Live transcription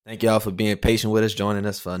Thank y'all for being patient with us, joining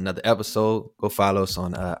us for another episode. Go follow us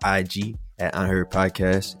on IG at Unheard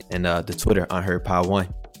Podcast and the Twitter Unheard Pod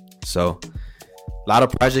One. So, a lot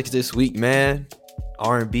of projects this week, man.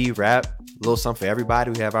 R&B, rap, a little something for everybody.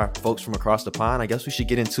 We have our folks from across the pond. I guess we should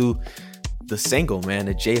get into the single, man,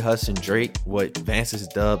 the J Hus and Drake, what Vance has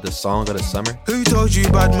dubbed the song of the summer. Who told you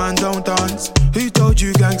bad man don't dance? Who told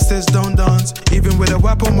you gangsters don't dance? Even with a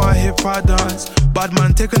whip on my hip I dance. Bad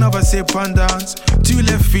man take another sip and dance. Two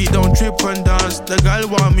left feet don't trip and dance. The girl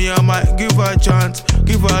want me, I might give her a chance.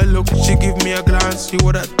 Give her a look, she give me a glance. You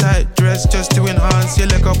wore that tight dress just to enhance. You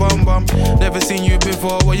like a bum bum. Never seen you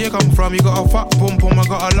before, where you come from? You got a fat pum pum, I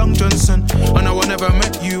got a long Johnson. I know I never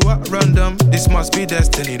met you at random. This must be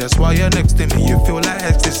destiny, that's why you're next to me. You feel like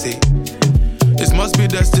ecstasy. This must be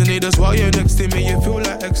destiny, that's why you're next to me. You feel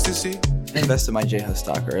like ecstasy. I invested my J Hus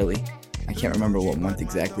stock early. I can't remember what month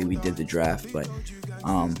exactly we did the draft, but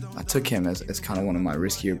I took him as kind of one of my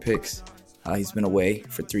riskier picks. He's been away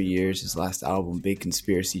for 3 years. His last album, Big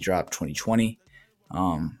Conspiracy, dropped 2020.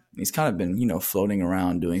 He's kind of been, floating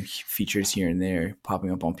around doing features here and there,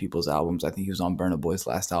 popping up on people's albums. I think he was on Burna Boy's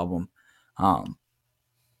last album.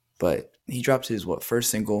 But he dropped his, first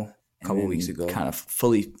single a couple weeks ago. Kind of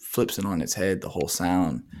fully flips it on its head, the whole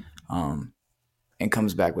sound, and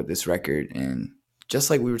comes back with this record. And just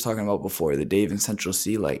like we were talking about before, the Dave and Central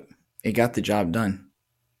C, it got the job done.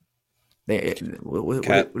 What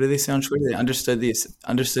do they say on Twitter? They understood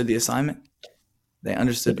the assignment. They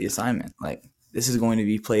understood the assignment. Like, this is going to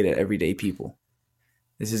be played at everyday people.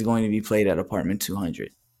 This is going to be played at Apartment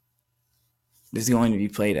 200. This is going to be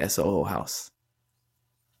played at Soho House.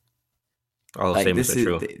 All the statements are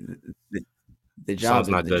true. The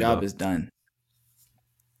job is done.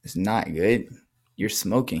 It's not good. You're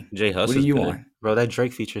smoking. J Hus, what do you want? Bro, that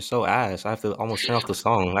Drake feature is so ass. I have to almost turn off the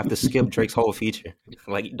song. I have to skip Drake's whole feature.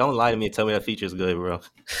 Like, don't lie to me and tell me that feature is good, bro.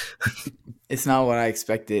 It's not what I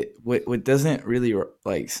expected. What doesn't really,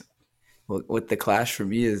 what the clash for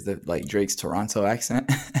me is Drake's Toronto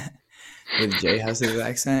accent with J Hus's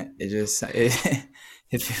accent.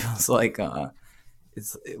 It feels like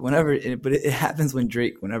it's whenever, but it happens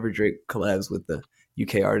whenever Drake collabs with the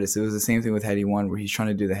UK artist. It was the same thing with Headie One, where he's trying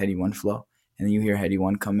to do the Headie One flow. And then you hear Headie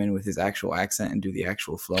One come in with his actual accent and do the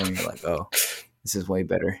actual flow, and you're like, "Oh, this is way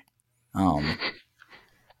better." I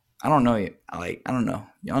don't know. I don't know.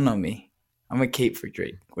 Y'all know me. I'm a cape for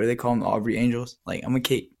Drake. What do they call them? The Aubrey Angels. I'm a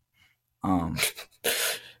cape.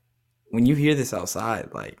 When you hear this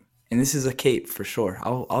outside, and this is a cape for sure.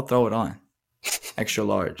 I'll throw it on, extra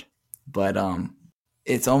large. But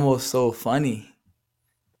it's almost so funny.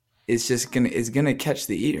 It's gonna catch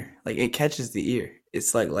the ear. It catches the ear.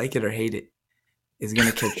 It's like it or hate it. It's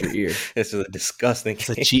gonna catch your ear. It's a disgusting. It's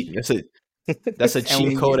a cheat. That's a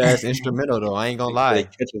cheat code ass instrumental though. I ain't gonna lie.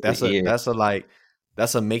 That's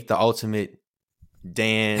a make the ultimate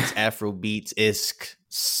dance Afro beats isk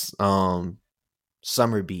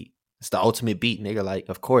summer beat. It's the ultimate beat, nigga.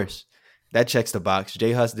 Of course, that checks the box.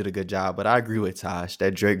 J Hus did a good job, but I agree with Tosh.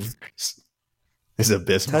 That Drake is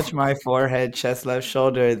abysmal. Touch my forehead, chest, left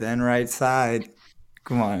shoulder, then right side.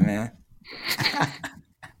 Come on, man.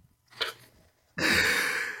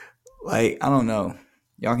 I don't know.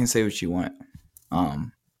 Y'all can say what you want.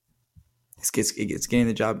 It's getting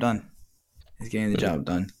the job done. It's getting the job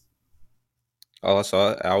done. Oh,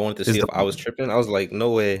 I wanted to see if I was tripping. I was like,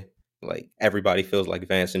 no way. Everybody feels like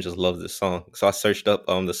Vance and just loves this song. So I searched up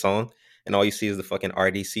the song, and all you see is the fucking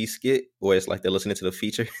RDC skit where it's like they're listening to the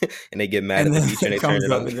feature and they get mad at the feature and they turn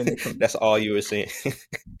it on. That's all you were seeing. It's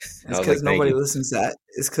because nobody listens to that.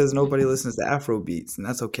 It's because nobody listens to Afro beats, and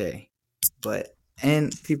that's okay.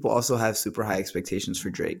 And people also have super high expectations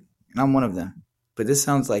for Drake, and I'm one of them. But this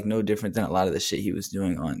sounds like no different than a lot of the shit he was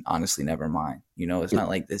doing on Honestly Nevermind. It's not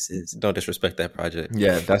like this is. Don't disrespect that project.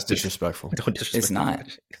 Yeah, that's disrespectful. Don't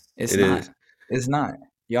disrespect. It's not. It's not.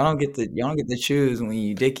 Y'all don't get to choose when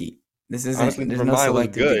you dicky. This isn't. Honestly, there's Nevermind no was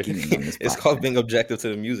selective good. dicking on this It's podcast. called being objective to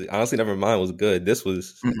the music. Honestly, Nevermind was good. This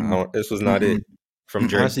was not it from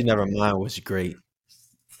Drake. Honestly, Nevermind was great.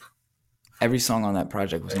 Every song on that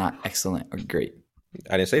project was not excellent or great.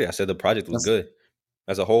 I didn't say that. I said the project was good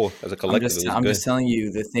as a whole, as a collective. I'm just telling you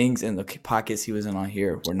the things in the pockets he was in on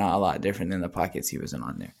here were not a lot different than the pockets he was in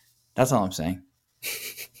on there. That's all I'm saying.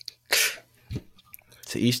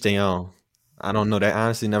 To each their own. I don't know. That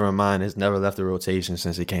Honestly Nevermind has never left the rotation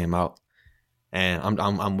since it came out, and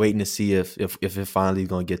I'm waiting to see if it finally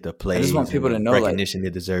gonna get the play. I just want people to know recognition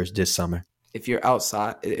it deserves this summer. If you're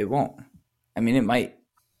outside, it won't. I mean, it might,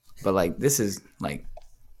 but this is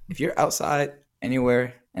if you're outside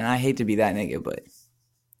anywhere, and I hate to be that nigga, but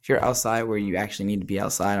if you're outside where you actually need to be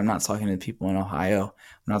outside, I'm not talking to the people in Ohio.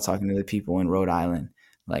 I'm not talking to the people in Rhode Island.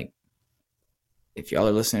 Like, if y'all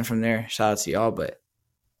are listening from there, shout out to y'all. But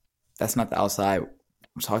that's not the outside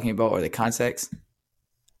I'm talking about or the context.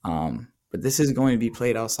 But this is going to be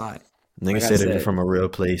played outside. Nigga Like I said it said, from a real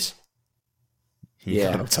place. You know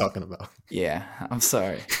Yeah. what I'm talking about. Yeah, I'm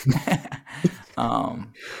sorry.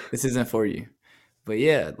 This isn't for you. But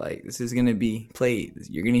yeah, like this is gonna be played.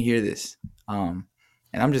 You're gonna hear this. And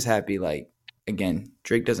I'm just happy, like, again,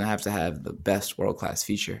 Drake doesn't have to have the best world class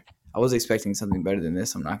feature. I was expecting something better than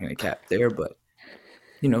this. I'm not gonna cap there, but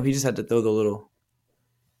he just had to throw the little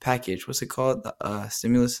package. What's it called? The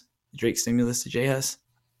stimulus, Drake stimulus to J Hus.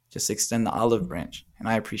 Just extend the olive branch. And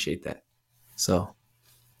I appreciate that. So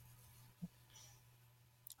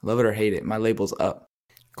love it or hate it. My label's up.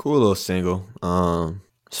 Cool little single.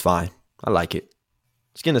 It's fine. I like it.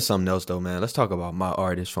 Let's get into something else though, man. Let's talk about my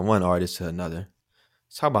artist, from one artist to another.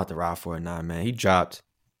 Let's talk about the Ride 49, man. He dropped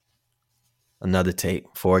another tape,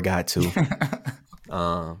 4 Got 2.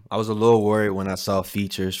 I was a little worried when I saw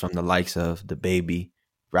features from the likes of DaBaby,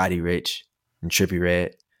 Roddy Ricch, and Trippie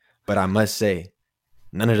Redd. But I must say,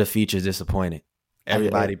 none of the features disappointed.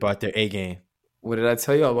 Everybody brought their A game. What did I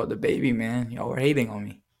tell y'all about DaBaby, man? Y'all were hating on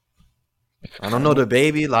me. I don't know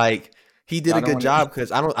DaBaby, like he did I a don't good wanna- job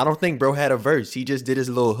because I don't think bro had a verse. He just did his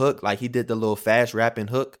little hook, like he did the little fast rapping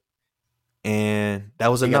hook, and that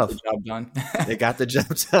was They got enough. the job done. They got the job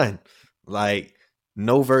done. Like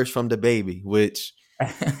no verse from DaBaby, which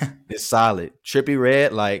is solid. Trippie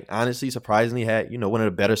Redd, like honestly, surprisingly had one of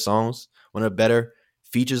the better songs, one of the better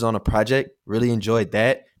features on a project. Really enjoyed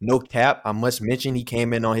that. No cap, I must mention he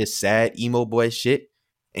came in on his sad emo boy shit,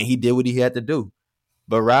 and he did what he had to do.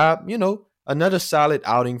 But Rob, another solid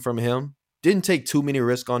outing from him. Didn't take too many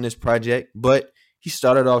risks on this project, but he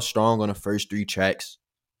started off strong on the first 3 tracks.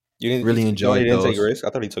 You didn't Really enjoyed He didn't those. take risks. I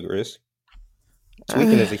thought he took risks.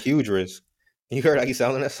 Tweaking is a huge risk. You heard how he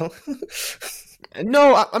sounded that song?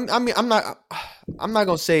 No, I'm not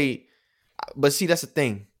gonna say, but see, that's the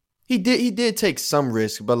thing. He did take some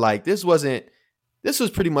risk, but like this was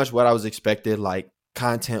pretty much what I was expected, like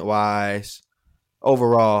content wise,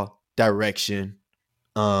 overall direction.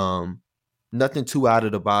 Nothing too out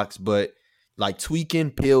of the box, but like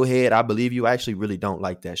Tweaking, Pillhead, I believe you actually really don't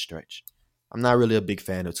like that stretch. I'm not really a big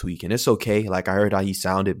fan of Tweaking. It's okay. Like I heard how he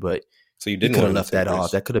sounded, but So you he didn't could want have him to left take that off.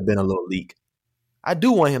 risks. That could have been a little leak. I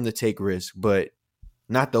do want him to take risks, but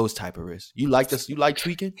not those type of risks. You like this? You like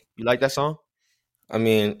Tweaking? You like that song? I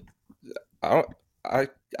mean, I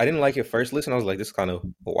didn't like it first listen. I was like, this is kind of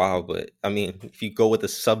wild. But I mean, if you go with the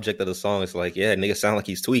subject of the song, it's like, yeah, nigga sound like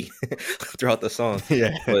he's tweaking throughout the song.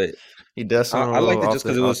 Yeah, But he does. Sound I a liked little it just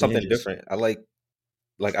off because the- it off was the something hinges. different. I like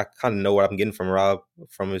I kind of know what I'm getting from Rob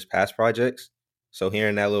from his past projects. So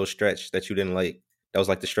hearing that little stretch that you didn't like, that was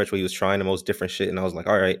like the stretch where he was trying the most different shit, and I was like,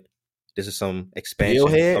 all right, this is some expansion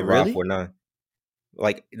Pillhead, of Rob really? 49.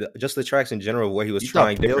 Like just the tracks in general where he was You thought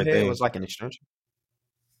trying different Pillhead things. was like an extension?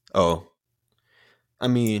 Oh, I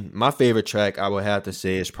mean, my favorite track I would have to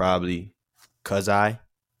say is probably "Cause I."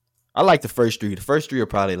 I like the first 3. The first 3 are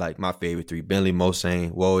probably like my favorite 3: Bentley,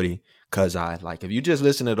 Mosane, Wody, "Cause I." Like if you just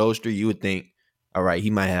listen to those 3, you would think, all right, he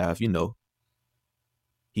might have, he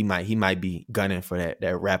might be gunning for that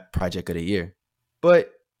rap project of the year.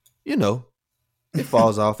 But it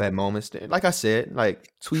falls off at moments. Like I said,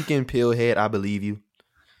 like Tweaking, Pillhead, I believe you.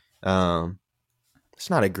 It's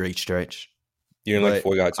not a great stretch. You didn't like But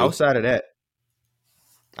 4 Got 2? outside of that,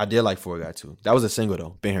 I did like 4 Got 2. That was a single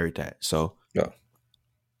though. Ben heard that, so No.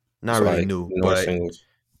 not So, really like, new. no But singles.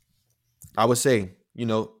 I would say,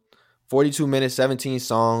 42 minutes, 17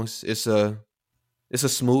 songs. It's a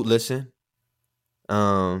smooth listen.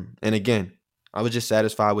 And again, I was just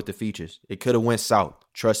satisfied with the features. It could have went south.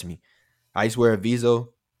 Trust me. Ice Wear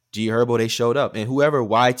Vizo, G Herbo, they showed up. And whoever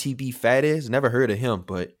YTB Fat is, never heard of him,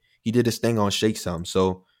 but he did this thing on Shake Some.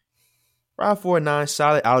 So Ride 49,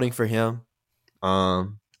 solid outing for him.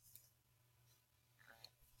 I'm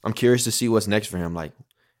curious to see what's next for him. Like,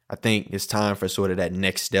 I think it's time for sort of that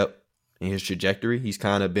next step in his trajectory. He's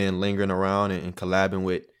kind of been lingering around and collabing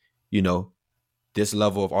with, this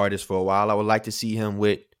level of artist for a while. I would like to see him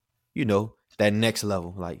with, that next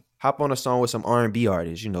level. Like, hop on a song with some R&B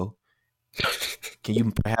artists, Can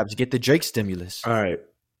you perhaps get the Drake stimulus? All right.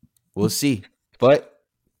 We'll see. But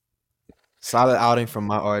solid outing from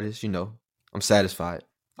my artist, I'm satisfied,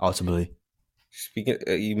 ultimately. Speaking,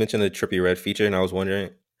 you mentioned the Trippie Redd feature, and I was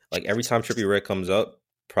wondering, like every time Trippie Redd comes up,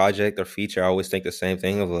 project or feature, I always think the same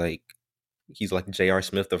thing of like he's like J.R.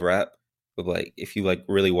 Smith of rap. But like if you like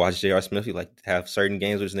really watch J.R. Smith, you like have certain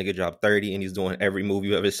games where this nigga dropped 30 and he's doing every move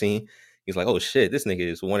you've ever seen. He's like, oh shit, this nigga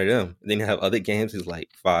is one of them. And then you have other games he's like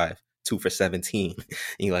 5, 2 for 17. And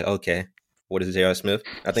you're like, okay, what is J.R. Smith?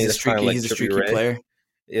 I think He's a that's kind of streaky, like he's a Trippie streaky Redd. player.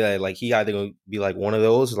 Yeah, like he either gonna be like one of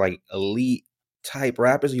those like elite type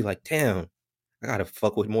rappers. You like, damn, I gotta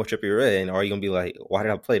fuck with more Trippie Redd, and are you gonna be like, why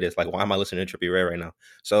did I play this? Like, why am I listening to Trippie Redd right now?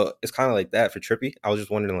 So it's kind of like that for Trippie. I was just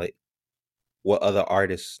wondering like, what other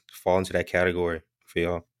artists fall into that category for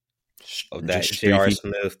y'all? Of that Just J.R.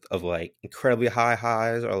 streaky. Smith of like incredibly high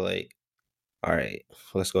highs, or like, all right,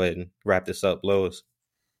 let's go ahead and wrap this up, lows.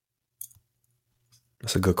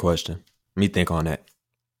 That's a good question. Let me think on that.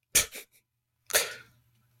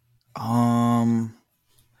 I'm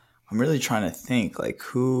really trying to think like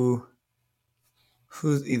who's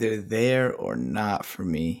either there or not for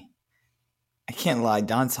me. I can't lie,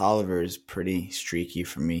 Don Toliver is pretty streaky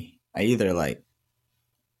for me. I either like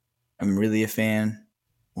I'm really a fan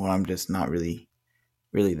or I'm just not really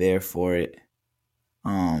there for it.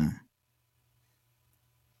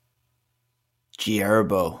 G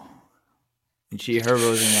Herbo. G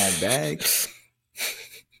Herbo's in that bag.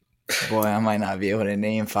 Boy, I might not be able to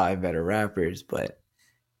name 5 better rappers, but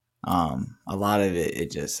a lot of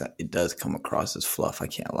it does come across as fluff. I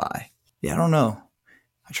can't lie. Yeah, I don't know.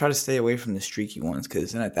 I try to stay away from the streaky ones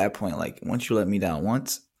because then at that point, like once you let me down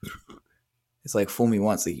once, it's like fool me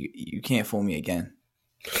once, like you can't fool me again.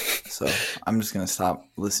 So I'm just gonna stop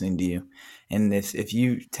listening to you. And if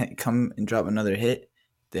you come and drop another hit,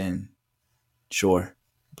 then sure.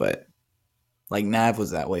 But like Nav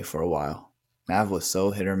was that way for a while. Nav was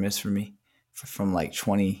so hit or miss for me from like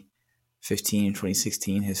 2015,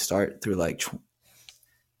 2016, his start through like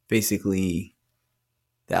basically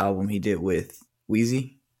the album he did with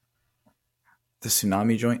Wheezy, the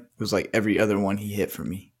Tsunami joint. It was like every other one he hit for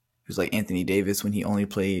me. It was like Anthony Davis when he only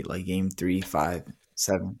played like game 3, 5,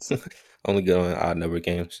 7. Only good on odd number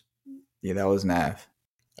games. Yeah, that was Nav.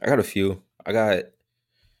 I got a few. I got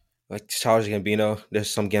like Charles Gambino. There's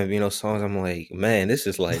some Gambino songs I'm like, man, this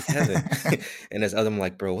is like heaven. And there's other I'm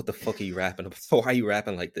like, bro, what the fuck are you rapping about? Why are you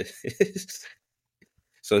rapping like this?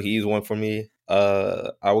 So he's one for me.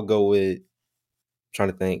 I would go with,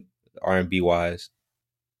 trying to think, R&B wise.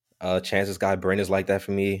 Chances God Brent is like that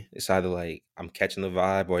for me. It's either like I'm catching the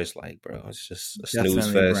vibe or it's like, bro, it's just a snooze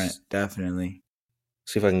Definitely fest. Brent. Definitely.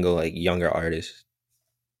 See if I can go like younger artists.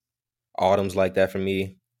 Autumn's like that for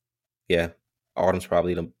me. Yeah. Autumn's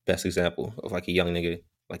probably the best example of like a young nigga.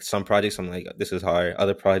 Like some projects, I'm like, this is hard.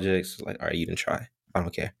 Other projects, like, all right, you didn't try. I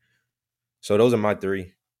don't care. So those are my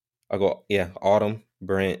 3. I'll go, yeah, Autumn,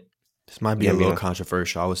 Brent. This might be a little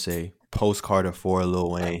controversial. I would say Post Carter for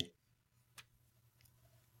Lil Wayne.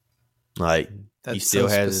 Like, he still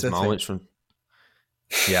has his moments from.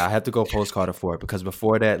 Yeah, I have to go Post Carter 4 because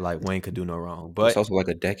before that, like, Wayne could do no wrong. But it's also like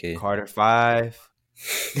a decade. Carter 5.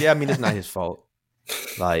 Yeah, I mean, it's not his fault.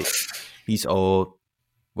 Like, he's old,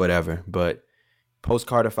 whatever. But Post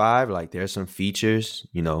Carter 5, like, there's some features,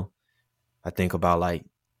 you know. I think about like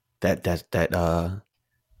that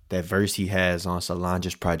verse he has on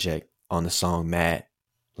Solange's project on the song Mad.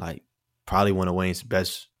 Like, probably one of Wayne's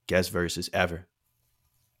best guest verses ever.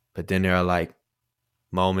 But then there are like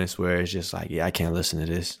moments where it's just like, yeah, I can't listen to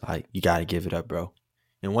this. Like, you got to give it up, bro.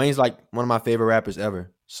 And Wayne's like one of my favorite rappers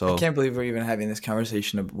ever. So I can't believe we're even having this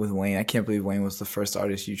conversation with Wayne. I can't believe Wayne was the first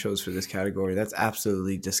artist you chose for this category. That's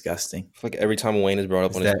absolutely disgusting. I feel like every time Wayne is brought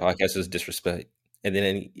up on this podcast, is disrespect. And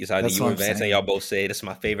then it's either you and Vance and y'all both say, this is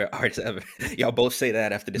my favorite artist ever. Y'all both say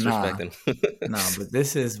that after disrespecting. Nah, but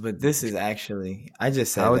this is actually, I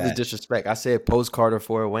just said how that. is it disrespect? I said Post Carter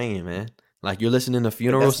for Wayne, man. Like, you're listening to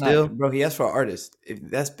Funeral still? Bro, he asked for an artist.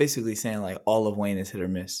 That's basically saying like all of Wayne is hit or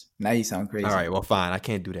miss. Now you sound crazy. All right, well, fine. I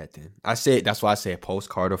can't do that then. That's why I said Post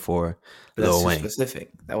Carter for Lil Wayne. Specific.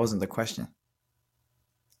 That wasn't the question.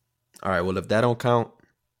 All right, well, if that don't count,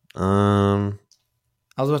 I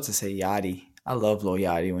was about to say Yachty. I love Lil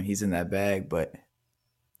Yachty when he's in that bag, but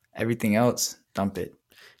everything else, dump it.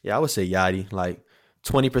 Yeah, I would say Yachty. Like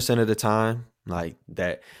 20% of the time, like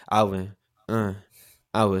that Alvin,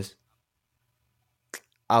 I was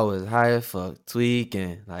high as fuck,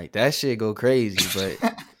 tweaking. Like, that shit go crazy,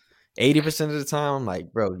 but 80% of the time, I'm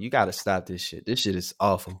like, bro, you gotta stop this shit. This shit is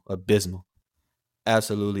awful, abysmal,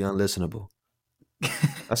 absolutely unlistenable.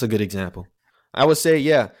 That's a good example. I would say,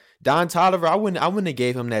 yeah, Don Toliver. I wouldn't have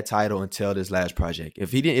gave him that title until this last project.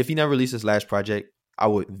 If he never released his last project, I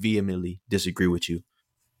would vehemently disagree with you.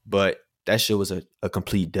 But that shit was a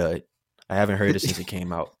complete dud. I haven't heard it since it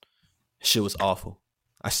came out. Shit was awful.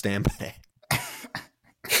 I stand by that.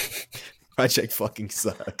 Project fucking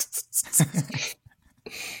sucks.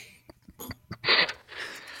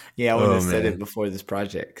 Yeah, I wouldn't have said it before this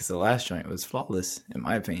project because the last joint was flawless, in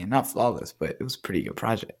my opinion. Not flawless, but it was a pretty good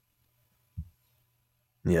project.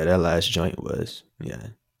 Yeah, that last joint was, yeah.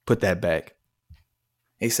 Put that back.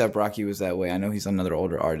 A$AP Rocky was that way. I know he's another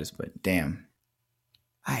older artist, but damn.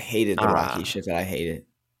 I hated the Rocky shit that I hated.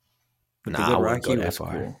 But Nah, the I good wouldn't Rocky go that was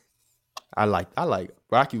far. cool. I like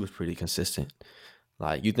Rocky was pretty consistent.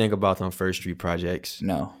 Like you think about them First Street projects.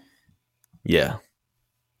 No, Yeah.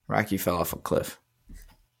 Rocky fell off a cliff.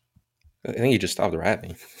 I think he just stopped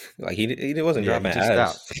rapping. Like he wasn't Yeah, he dropping just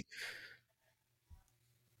ass. stopped.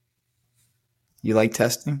 You like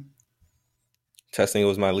Testing? Testing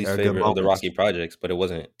was my least There are good favorite of the moments. Rocky projects, but it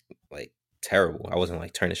wasn't like terrible. I wasn't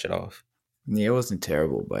like turning shit off. Yeah, it wasn't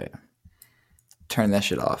terrible, but turn that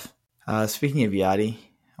shit off. Speaking of Yachty,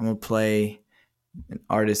 I'm gonna play an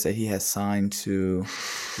artist that he has signed to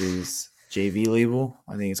his JV label.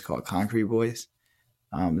 I think it's called Concrete Boys.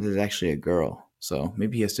 This is actually a girl, so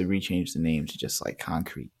maybe he has to rechange the name to just like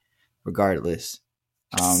Concrete. Regardless,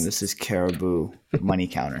 this is Caribou Money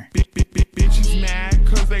Counter. Bitches mad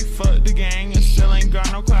cause they fucked the gang and still ain't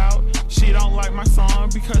got no clout. She don't like my song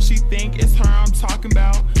because she think it's her I'm talking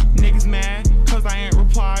about. Niggas mad cause I ain't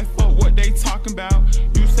reply for what they talking about.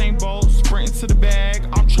 Usain Bolt sprinting to the bag,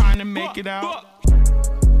 I'm trying to make it out.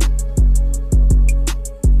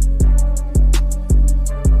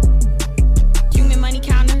 Human money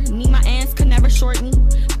counter, need my ants could never short me.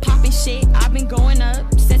 Popping shit, I've been going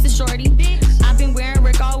up since it's shorty. I've been wearing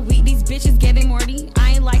Rick all week, these bitches giving Morty.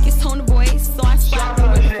 I ain't like his tone of voice, so I slapped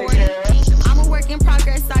him with the 40. I'm a work in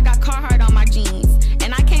progress, I got Carhartt on my jeans.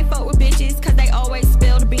 And I can't fuck with bitches cause they always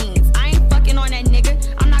spill the beans. I ain't fucking on that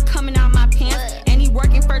nigga, I'm not coming out my pants. And he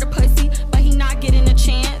working for the pussy, but he not getting a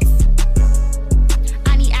chance.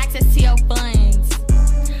 I need access to your funds.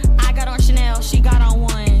 I got on Chanel, she got on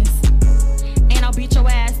ones. And I'll beat your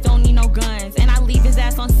ass, don't need no guns. And I leave his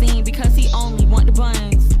ass on scene because he only want the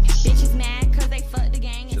buns. Bitches mad cause they fuck the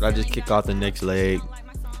gang. Should I just kick off the next leg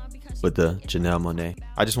with the Janelle Monáe?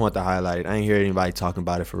 I just want to highlight it. I ain't hear anybody talking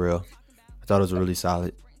about it for real. I thought it was a really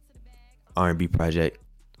solid R&B project.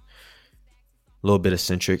 A little bit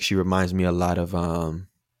eccentric. She reminds me a lot of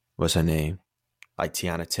what's her name? Like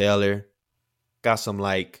Tiana Taylor. Got some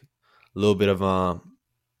like a little bit of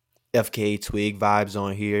FKA Twig vibes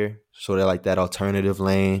on here. Sort of like that alternative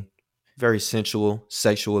lane. Very sensual,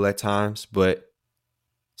 sexual at times, but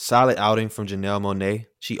solid outing from Janelle Monáe.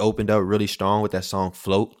 She opened up really strong with that song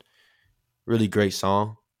Float. Really great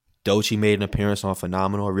song. Doechii made an appearance on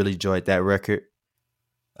Phenomenal. I really enjoyed that record.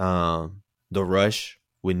 The Rush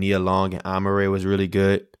with Nia Long and Amare was really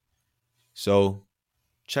good. So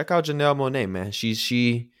check out Janelle Monáe, man.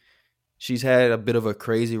 She's had a bit of a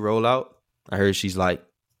crazy rollout. I heard she's like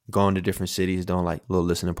going to different cities, doing like little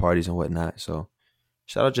listening parties and whatnot. So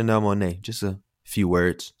shout out Janelle Monáe. Just a few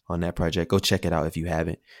words on that project. Go check it out if you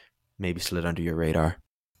haven't. Maybe slid under your radar.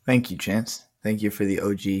 Thank you, Chance. Thank you for the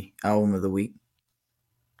OG album of the week.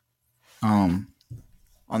 On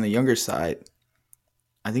the younger side,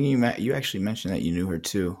 I think you actually mentioned that you knew her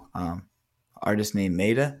too. Artist named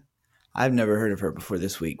Maida. I've never heard of her before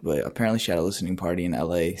this week, but apparently she had a listening party in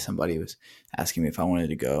LA. Somebody was asking me if I wanted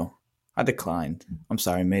to go. I declined. I'm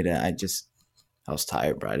sorry, Maida. I was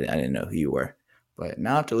tired, bro. I didn't know who you were. But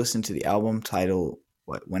now after listening to the album titled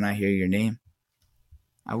When I Hear Your Name,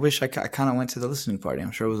 I wish I kind of went to the listening party.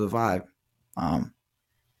 I'm sure it was a vibe.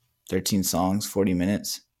 13 songs, 40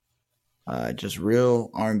 minutes. Just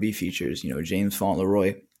real R&B features. You know, James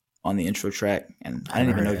Fauntleroy on the intro track. And I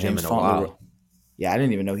didn't even know James Fauntleroy. Yeah, I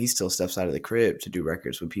didn't even know he still steps out of the crib to do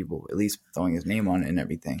records with people, at least throwing his name on it and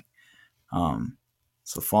everything.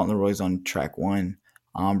 So Fauntleroy's on track 1,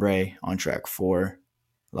 Ombre on track 4,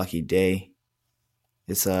 Lucky Day.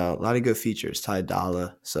 It's a lot of good features, Ty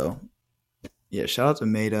Dolla. So yeah, shout out to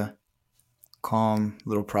Maida. Calm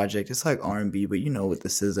little project. It's like R&B, but you know what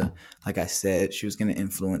this is. Like I said, she was going to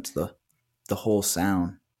influence the whole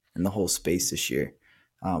sound and the whole space this year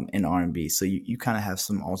in R&B. So you kind of have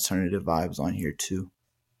some alternative vibes on here too.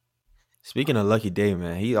 Speaking of Lucky Day,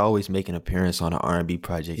 man, he always make an appearance on an R&B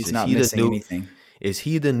project. He's not missing anything. Is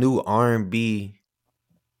he the new R&B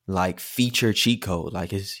like feature cheat code?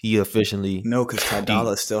 Like is he officially? No, because Ty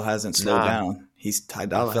Dolla still hasn't slowed down. He's Ty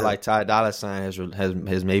Dolla. I feel like Ty Dolla Sign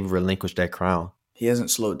has maybe relinquished that crown. He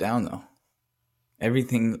hasn't slowed down though.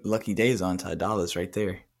 Everything Lucky Day is on Ty Dolla's right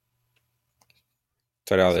there.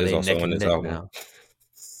 Ty Dolla is also on this album. Now.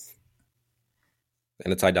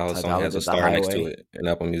 And the Ty Dolla song has a star next to it in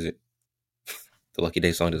Apple Music. The Lucky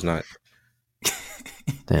Day song does not.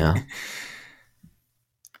 Damn.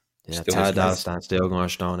 Yeah, Ty Dolla Sign still going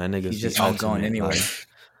strong. That nigga's just not going anywhere.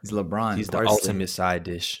 He's LeBron. He's the ultimate side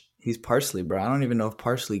dish. He's parsley, bro. I don't even know if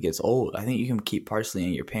parsley gets old. I think you can keep parsley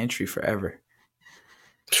in your pantry forever.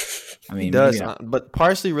 I mean, he does, but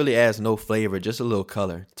parsley really adds no flavor, just a little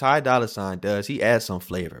color. Ty Dolla Sign does. He adds some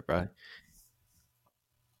flavor, bro.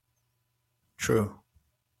 True.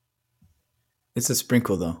 It's a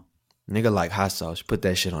sprinkle though. Nigga like hot sauce. Put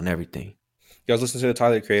that shit on everything. You guys listen to the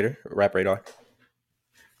Tyler the Creator Rap Radar?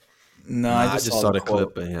 No, Nah, I just saw the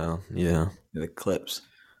quote. clip, but yeah. The clips.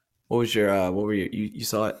 What was your? What were you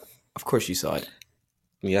saw it? Of course you saw it.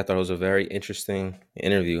 Yeah, I thought it was a very interesting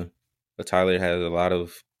interview. But Tyler has a lot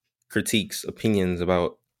of critiques, opinions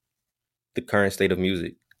about the current state of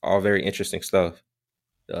music. All very interesting stuff.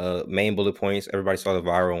 Main bullet points. Everybody saw the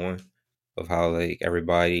viral one of how like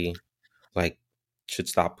everybody like should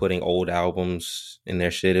stop putting old albums in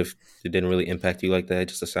their shit if it didn't really impact you like that,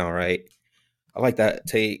 just to sound right. I like that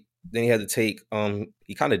take. Then he had to take.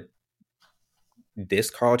 He kind of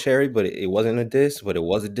dissed Carl Cherry, but it wasn't a diss, but it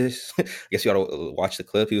was a diss. I guess you ought to watch the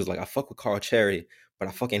clip. He was like, I fuck with Carl Cherry, but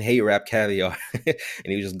I fucking hate Rap Caviar. And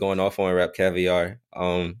he was just going off on Rap Caviar,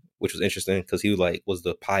 which was interesting because he was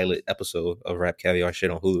the pilot episode of Rap Caviar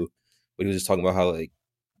shit on Hulu. But he was just talking about how like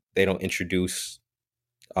they don't introduce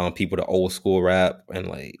people to old school rap, and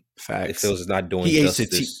like Facts. it feels it's not doing He hates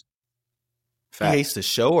justice. He hates the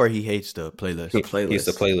show or he hates the playlist? The playlist. He hates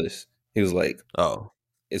the playlist. He was like, Oh.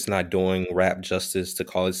 it's not doing rap justice to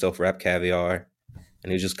call itself Rap Caviar.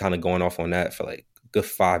 And he was just kind of going off on that for like a good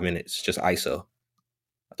 5 minutes, just ISO.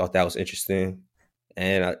 I thought that was interesting.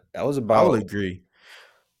 And that was about I would agree.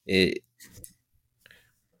 it.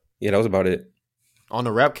 Yeah, that was about it. On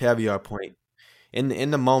the Rap Caviar point,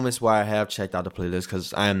 in the moments where I have checked out the playlist,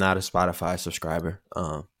 because I am not a Spotify subscriber,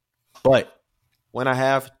 but when I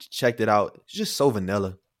have checked it out, it's just so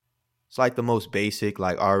vanilla. It's like the most basic,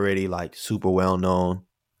 like already like super well known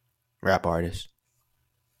rap artist.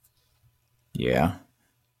 Yeah.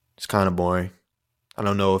 It's kind of boring. I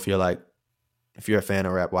don't know if you're a fan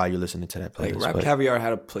of rap, why you're listening to that playlist. Like Rap Caviar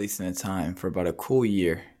had a place in a time for about a cool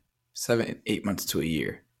year, 7-8 months to a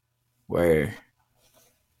year, where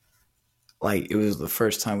like it was the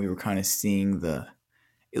first time we were kind of seeing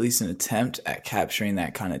at least an attempt at capturing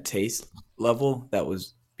that kind of taste level that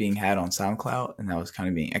was being had on SoundCloud, and that was kind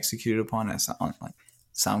of being executed upon on like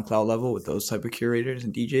SoundCloud level with those type of curators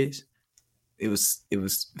and DJs.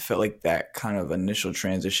 It felt like that kind of initial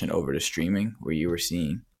transition over to streaming, where you were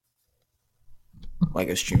seeing like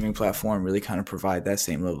a streaming platform really kind of provide that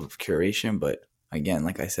same level of curation. But again,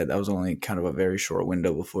 like I said, that was only kind of a very short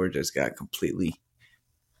window before it just got completely,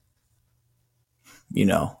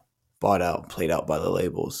 bought out, played out by the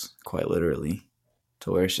labels, quite literally,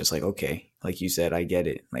 to where it's just like, okay, like you said, I get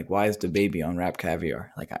it. Like, why is DaBaby on Rap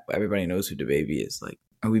Caviar? Like, everybody knows who DaBaby is. Like,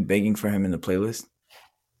 are we begging for him in the playlist?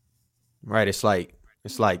 Right. It's like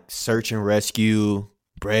Search and Rescue,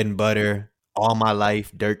 Bread and Butter, All My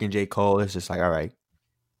Life, Dirk and J. Cole. It's just like, all right,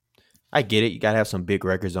 I get it. You gotta have some big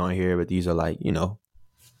records on here, but these are like,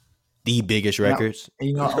 the biggest records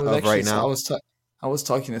of right now. I was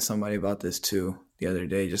talking to somebody about this too the other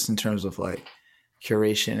day, just in terms of like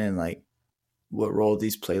curation and like what role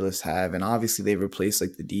these playlists have. And obviously they replace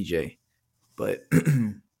like the DJ, but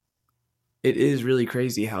it is really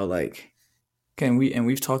crazy how like,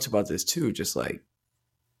 we've talked about this too, just like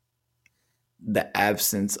the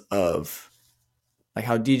absence of like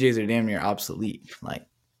how DJs are damn near obsolete, like,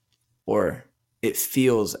 or it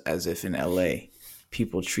feels as if in LA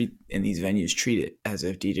people treat it as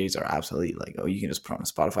if DJs are obsolete. Like, oh, you can just put on a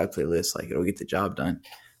Spotify playlist, like it'll get the job done.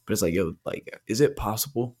 But it's like, yo, like, is it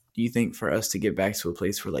possible, do you think, for us to get back to a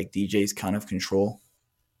place where like DJs kind of control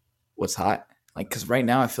what's hot? Like, because right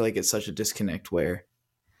now I feel like it's such a disconnect where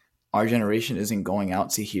our generation isn't going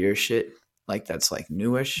out to hear shit like that's like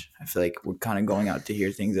newish. I feel like we're kind of going out to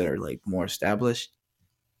hear things that are like more established,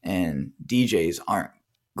 and DJs aren't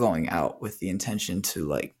going out with the intention to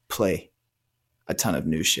like play a ton of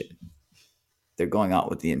new shit. They're going out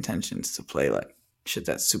with the intentions to play like shit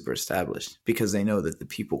that's super established because they know that the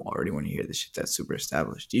people already want to hear the shit that's super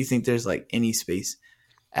established. Do you think there's like any space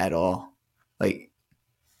at all? Like,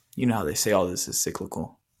 you know how they say all this is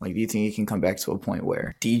cyclical. Like, do you think you can come back to a point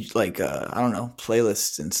where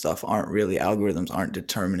playlists and stuff algorithms aren't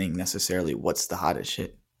determining necessarily what's the hottest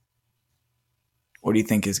shit? Or do you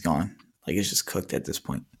think it's gone? Like, it's just cooked at this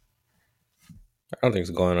point? I don't think it's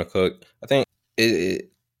going to cook. I think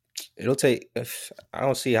it'll take. I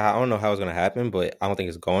don't know how it's going to happen, but I don't think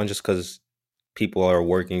it's going just because people are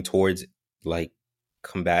working towards like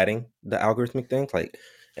combating the algorithmic thing. Like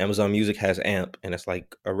Amazon Music has AMP, and it's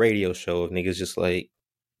like a radio show of niggas just like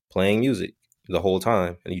playing music the whole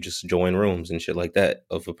time, and you just join rooms and shit like that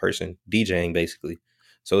of a person DJing basically.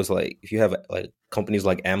 So it's like if you have like companies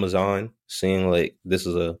like Amazon seeing like this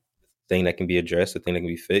is a thing that can be addressed, a thing that can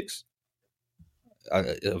be fixed,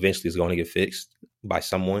 eventually it's going to get fixed by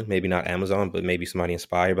someone, maybe not Amazon, but maybe somebody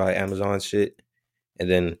inspired by Amazon's shit,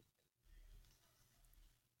 and then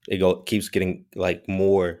it keeps getting like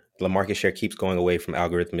more the market share keeps going away from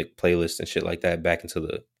algorithmic playlists and shit like that back into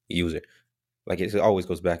the user. Like it always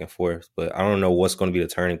goes back and forth, but I don't know what's going to be the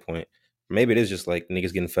turning point. Maybe it is just like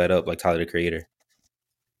niggas getting fed up, like Tyler the Creator.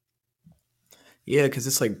 Yeah, because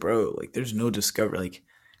it's like, bro, like there's no discovery. Like,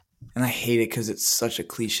 and I hate it because it's such a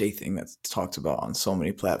cliche thing that's talked about on so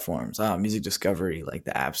many platforms. Music discovery, like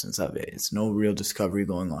the absence of it. It's no real discovery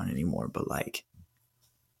going on anymore. But like,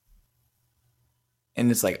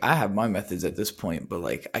 and it's like I have my methods at this point, but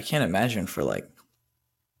like I can't imagine for like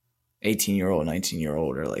 18-year-old,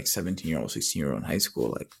 19-year-old, or like 17-year-old, 16-year-old in high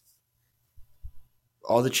school, like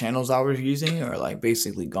all the channels I was using are like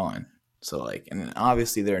basically gone. So like, and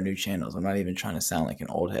obviously there are new channels. I'm not even trying to sound like an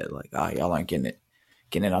old head, like, y'all aren't getting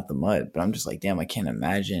it out the mud. But I'm just like, damn, I can't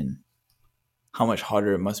imagine how much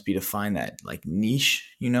harder it must be to find that like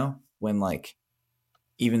niche, you know, when like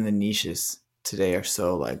even the niches today are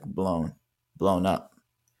so like blown up.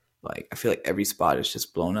 Like I feel like every spot is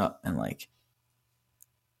just blown up, and like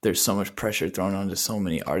there's so much pressure thrown onto so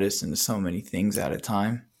many artists and so many things at a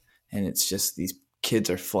time. And it's just these kids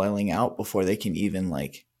are flailing out before they can even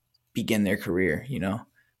like begin their career, you know?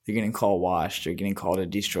 They're getting called washed, or getting called a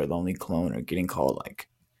Destroy Lonely clone, or getting called like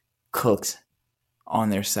cooked on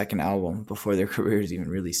their second album before their careers even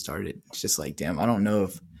really started. It's just like, damn, I don't know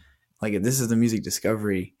if this is the music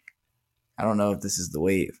discovery, I don't know if this is the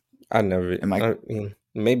wave. I mean,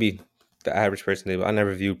 maybe the average person did, but I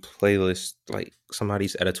never view playlists like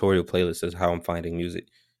somebody's editorial playlist as how I'm finding music.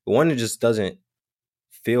 The one that just doesn't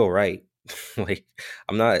feel right. Like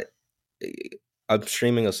I'm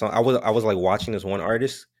streaming a song. I was like watching this one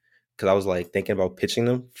artist because I was like thinking about pitching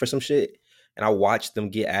them for some shit, and I watched them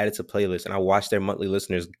get added to playlists, and I watched their monthly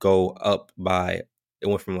listeners go up by, it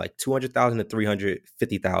went from like 200,000 to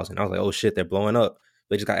 350,000. I was like, oh shit, they're blowing up.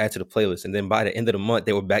 They just got added to the playlist, and then by the end of the month,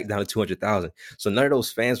 they were back down to 200,000. So none of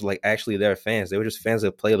those fans were like actually their fans. They were just fans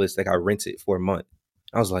of the playlist that got rented for a month.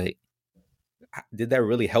 I was like, did that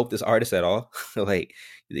really help this artist at all? Like,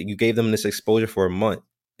 you gave them this exposure for a month,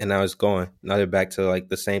 and now it's gone. Now they're back to like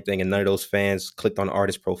the same thing, and none of those fans clicked on the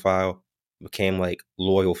artist profile, became like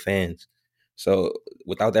loyal fans. So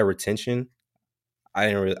without that retention,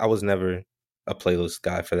 I was never a playlist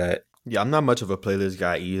guy for that. Yeah, I'm not much of a playlist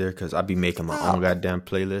guy either, because I be making my own goddamn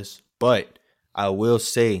playlist. But I will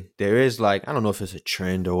say there is like, I don't know if it's a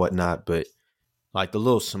trend or whatnot, but like the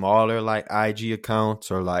little smaller like IG accounts,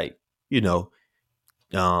 or like, you know,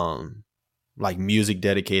 like music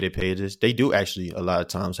dedicated pages, they do actually a lot of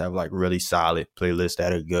times have like really solid playlists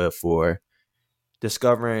that are good for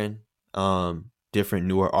discovering different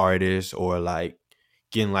newer artists, or like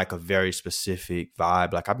getting like a very specific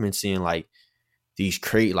vibe. Like I've been seeing like these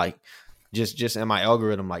like just in my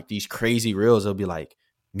algorithm, like these crazy reels, they'll be like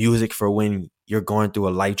music for when you're going through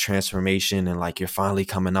a life transformation and like you're finally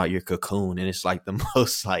coming out your cocoon, and it's like the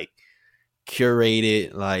most like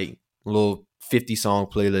curated like little 50 song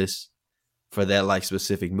playlist for that like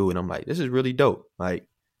specific mood. And I'm like, this is really dope. Like,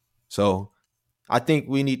 so I think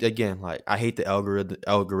we need to, again, like I hate the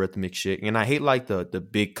algorithmic shit, and I hate like the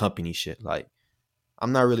big company shit. Like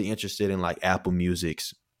I'm not really interested in like Apple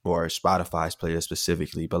Music's or Spotify's playlist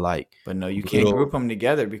specifically, but no, you can't group them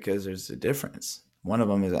together because there's a difference. One of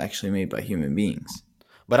them is actually made by human beings.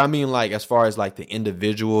 But I mean, like as far as like the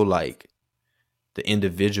individual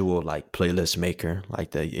playlist maker, like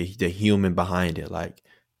the human behind it, like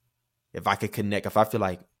if I could connect, if I feel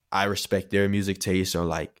like I respect their music taste, or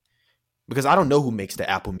like, because I don't know who makes the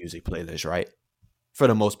Apple Music playlist, right? For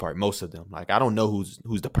the most part, most of them, like I don't know who's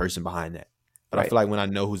the person behind that. But right. I feel like when I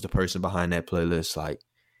know who's the person behind that playlist, like,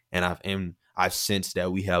 and I've sensed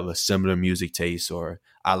that we have a similar music taste, or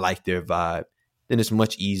I like their vibe, then it's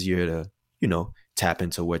much easier to, you know, tap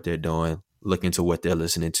into what they're doing, look into what they're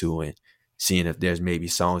listening to, and seeing if there's maybe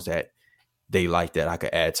songs that they like that I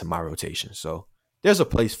could add to my rotation. So there's a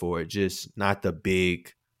place for it, just not the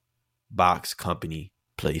big box company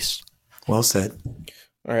place. Well said.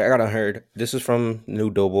 All right, I got unheard. This is from new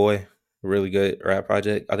Doughboy, really good rap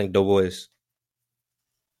project. I think Doughboy is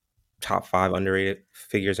top 5 underrated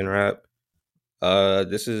figures in rap.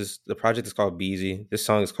 The project is called Beezy. This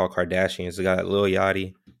song is called Kardashians. It got Lil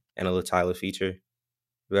Yachty and a Lil Tyler feature.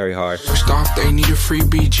 Very hard. First off, they need a free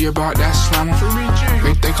BG about that slammer.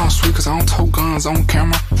 They think I'm sweet cause I don't tote guns on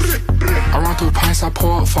camera. I run through pints, I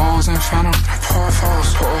pour up falls and phantom. Pour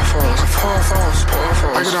falls.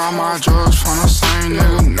 I get all my drugs from the same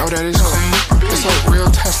nigga, know that it's clean. It's a real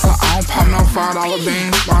Tesla, I don't pop no $5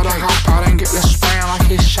 beans. But I hop out and get the spraying like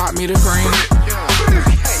he shot me the green.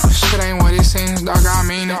 Shit ain't what it seems, dog, I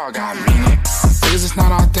mean it. Niggas, it's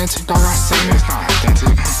not authentic, dog, I seen it.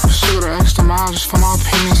 Shit go the extra mile just for my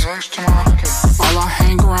opinions. All I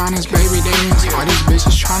hang around is baby days. All these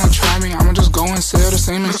bitches tryna try me, I'ma just go and sell the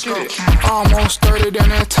semen. Almost 30 down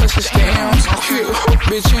there touching scams.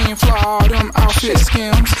 Bitch, you ain't fly, all them outfit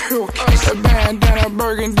skims. The bandana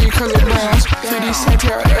burgundy cause it browns. 50 cent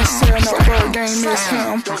SL, no bird game, miss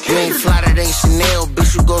him. You ain't fly, that ain't Chanel,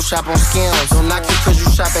 bitch, you go shop on Skims. Don't knock you cause you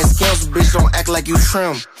shop at Skims, bitch, don't act like you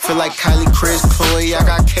trim. Feel like Kylie, Chris, Chloe, I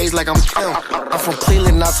got K's like I'm Kim. I'm from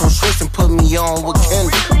Cleveland, not from Swiss, and put me on with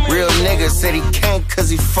Kendall. Real nigga said he can't cause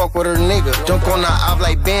he fuck with her nigga. Dunk on the op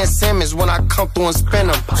like Ben Simmons when I come through and spin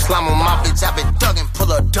him. Slime on my bitch, I been thuggin',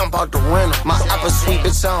 pull a dump out the window. My apple sweet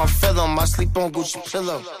bitch, I don't feel him. I sleep on Gucci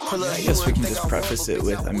pillow. I guess we can just preface it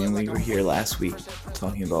with, I mean, we were here last week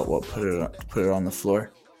talking about what put it on the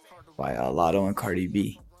floor by Lotto and Cardi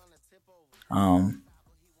B. And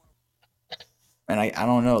I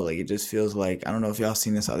don't know, like, it just feels like, I don't know if y'all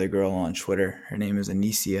seen this other girl on Twitter. Her name is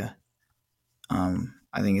Anicia.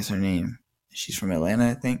 I think it's her name. She's from Atlanta,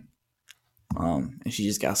 I think. And she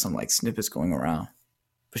just got some, like, snippets going around.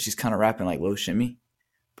 But she's kind of rapping like Lil Shimmy.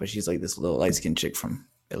 But she's, like, this little light-skinned chick from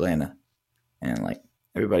Atlanta. And, like,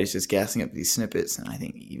 everybody's just gassing up these snippets. And I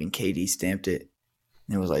think even KD stamped it.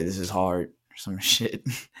 And it was like, this is hard. Or some shit.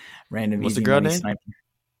 Random. What's the girl name? Sniper.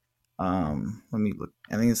 Let me look.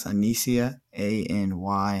 I think it's Anicia,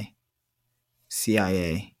 Anycia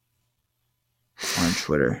on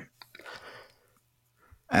Twitter.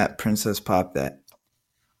 At Princess Pop That.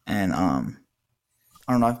 And I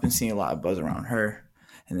don't know, I've been seeing a lot of buzz around her.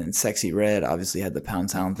 And then Sexy Red obviously had the Pound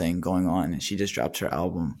Town thing going on, and she just dropped her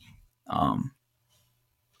album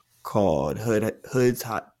called Hood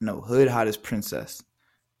Hottest Princess.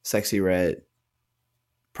 Sexy Red,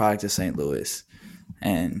 product of St. Louis.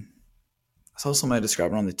 And I saw somebody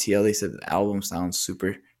describe it on the TL. They said the album sounds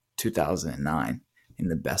super 2009 in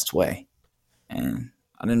the best way. And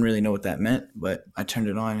I didn't really know what that meant, but I turned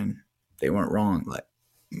it on and they weren't wrong. Like,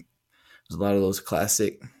 there's a lot of those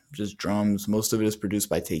classic just drums. Most of it is produced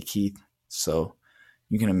by Tay Keith. So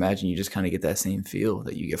you can imagine you just kind of get that same feel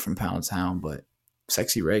that you get from Pound Town, but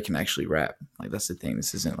Sexy Red can actually rap. Like, that's the thing.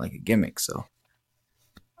 This isn't like a gimmick. So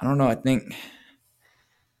I don't know. I think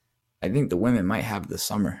the women might have the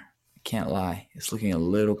summer. I can't lie. It's looking a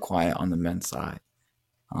little quiet on the men's side.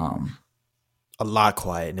 A lot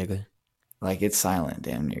quiet, nigga. Like, it's silent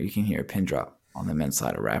damn near. You can hear a pin drop on the men's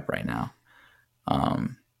side of rap right now.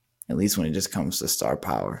 At least when it just comes to star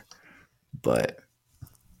power. But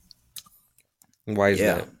why is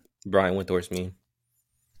that? Brian Windhorst mean?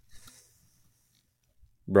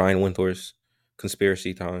 Brian Windhorst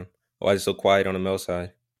conspiracy time. Why is it so quiet on the male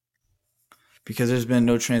side? Because there's been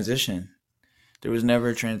no transition. There was never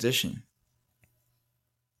a transition.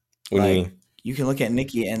 What do you mean? You can look at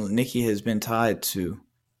Nicki, and Nicki has been tied to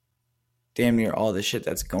damn near all the shit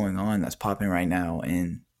that's going on, that's popping right now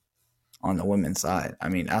on the women's side. I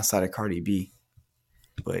mean, outside of Cardi B.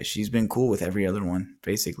 But she's been cool with every other one,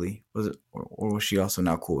 basically. Or was she also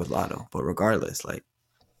not cool with Lotto? But regardless, like,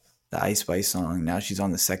 the Ice Spice song, now she's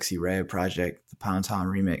on the Sexy Red project, the Pound Town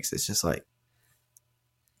remix. It's just like,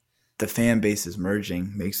 the fan base is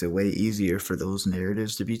merging, makes it way easier for those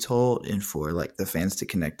narratives to be told and for, like, the fans to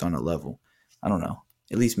connect on a level. I don't know.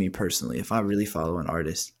 At least me personally, if I really follow an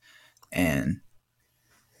artist and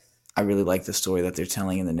I really like the story that they're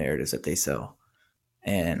telling and the narratives that they sell,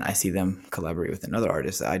 and I see them collaborate with another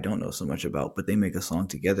artist that I don't know so much about, but they make a song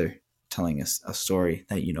together telling us a story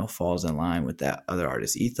that, you know, falls in line with that other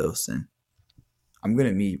artist's ethos, and I'm going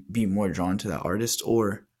to be more drawn to that artist.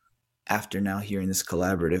 Or after now hearing this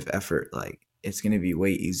collaborative effort, like, it's going to be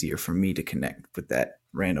way easier for me to connect with that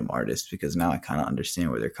random artist because now I kind of understand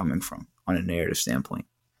where they're coming from on a narrative standpoint.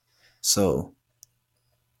 So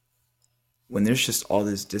when there's just all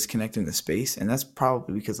this disconnect in the space, and that's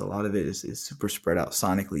probably because a lot of it is super spread out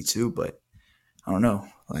sonically too, but I don't know,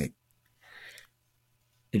 like,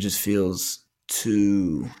 it just feels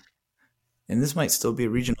too, and this might still be a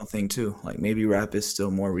regional thing too. Like, maybe rap is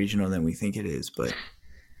still more regional than we think it is, but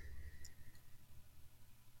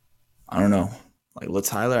I don't know. Like, Lil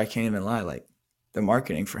Tyler, I can't even lie. Like, the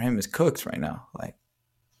marketing for him is cooked right now. Like,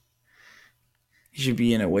 he should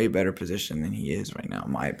be in a way better position than he is right now,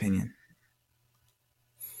 in my opinion.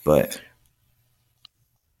 But,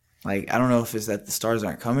 like, I don't know if it's that the stars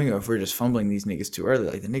aren't coming or if we're just fumbling these niggas too early.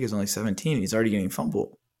 Like, the nigga's only 17. He's already getting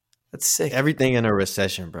fumbled. That's sick. Everything in a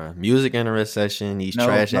recession, bro. Music in a recession. These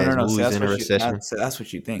trash-ass movies in a recession. That's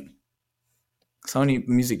what you think. Sony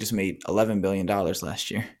Music just made $11 billion last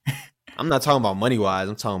year. I'm not talking about money-wise.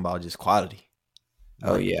 I'm talking about just quality.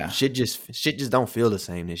 Oh, yeah. Shit just don't feel the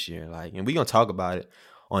same this year. Like, and we're going to talk about it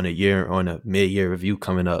on a mid-year review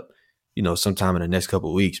coming up. sometime in the next couple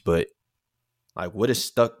of weeks. But like, what is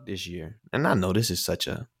stuck this year? And I know this is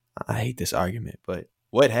I hate this argument, but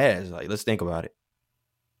what has? Like, let's think about it.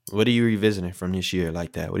 What are you revisiting from this year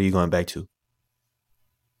like that? What are you going back to?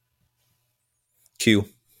 Q.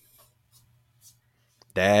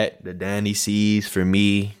 That, the Danny C's for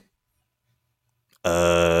me.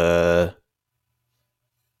 What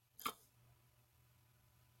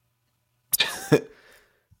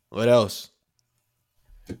else?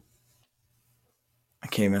 I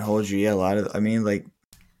can't even hold you. Yeah, like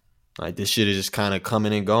this shit is just kind of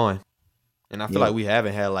coming and going. And I feel like we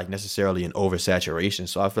haven't had like necessarily an oversaturation.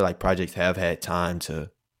 So I feel like projects have had time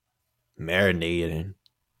to marinate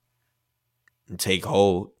and take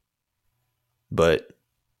hold. But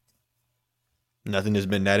nothing has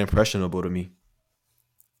been that impressionable to me.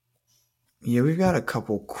 Yeah, we've got a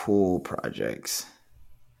couple cool projects.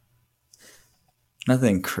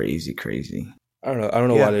 Nothing crazy. I don't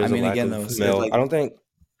know why there's a lack of male. Like, I don't think.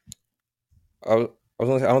 I was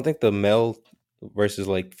gonna say, I don't think the male versus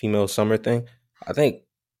like female summer thing. I think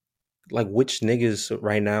like which niggas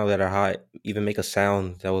right now that are hot even make a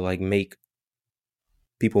sound that would like make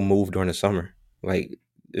people move during the summer. Like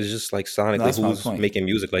it's just like sonically who's making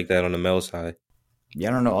music like that on the male side. Yeah,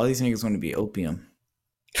 I don't know. All these niggas want to be opium.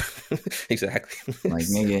 Exactly. Like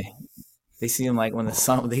nigga, they seem like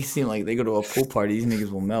they seem like they go to a pool party, these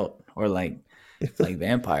niggas will melt. Or like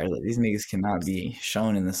vampires. Like these niggas cannot be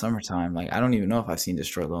shown in the summertime. Like I don't even know if I've seen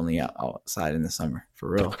Destroy Lonely outside in the summer for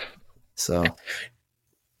real. So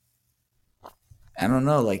I don't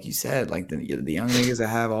know. Like you said, like the young niggas that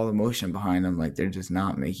have all the motion behind them, like they're just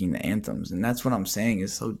not making the anthems, and that's what I'm saying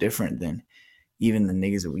is so different than even the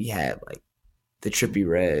niggas that we had, like the Trippie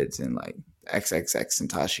Reds and like XXX and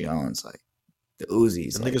Tashion's, like the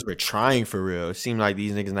Uzis. The niggas were trying for real. It seemed like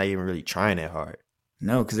these niggas not even really trying that hard.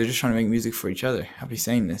 No, because they're just trying to make music for each other. I'll be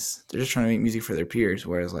saying this. They're just trying to make music for their peers,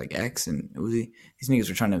 whereas like X and Uzi, these niggas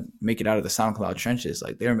were trying to make it out of the SoundCloud trenches.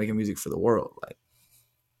 Like they were making music for the world. Like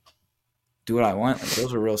Do What I Want. Like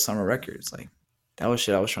those were real summer records. Like that was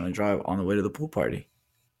shit I was trying to drive on the way to the pool party.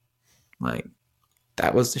 Like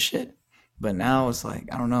that was the shit. But now it's like,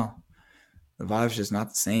 I don't know. The vibe's just not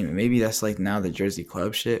the same. And maybe that's like now the Jersey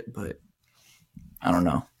Club shit, but I don't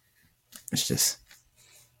know. It's just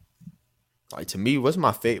like, to me, what's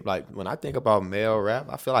my favorite? Like when I think about male rap,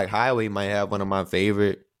 I feel like Highway might have one of my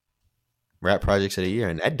favorite rap projects of the year,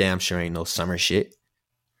 and that damn sure ain't no summer shit.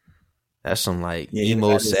 That's some like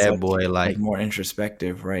emo sad boy, like more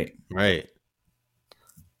introspective, right? Right.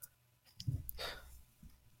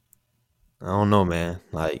 I don't know, man.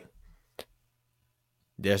 Like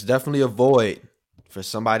there's definitely a void for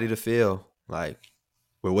somebody to fill. Like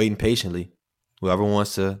we're waiting patiently. Whoever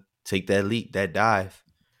wants to take that leap, that dive,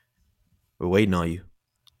 we're waiting on you.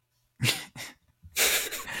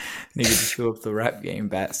 Nigga just threw up the rap game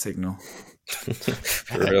bat signal.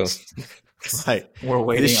 For real. Like we're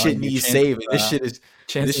waiting. This shit needs saving. This shit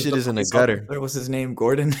is in the gutter. What's his name?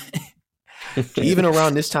 Gordon. Even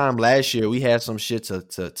around this time last year, we had some shit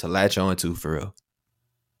to latch on to for real.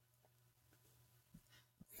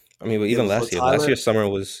 I mean, but even last year's summer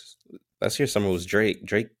was Drake.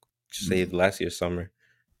 Drake saved last year's summer,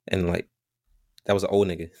 and like that was an old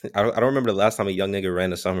nigga. I don't remember the last time a young nigga ran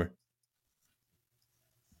the summer.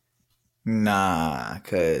 Nah,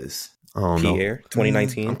 cause Pierre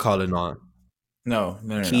 2019. I'm calling on. No.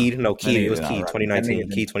 Key. It was Key 2019.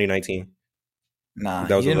 Key 2019. Nah,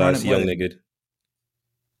 that was the last young nigga.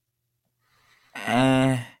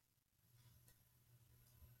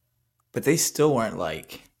 But they still weren't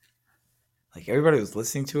like everybody was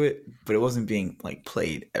listening to it, but it wasn't being like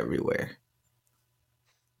played everywhere.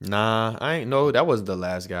 Nah, I ain't know that wasn't the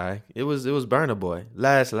last guy. It was Burna Boy.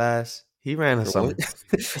 Last. He ran a summer.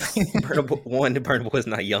 Burna Boy is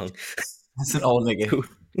not young. That's an old nigga.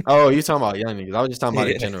 Oh, you talking about young niggas? I was just talking about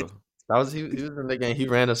in general. He was the nigga and he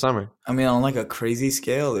ran a summer. I mean, on like a crazy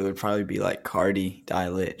scale, it would probably be like Cardi, Die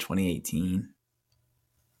Lit, 2018.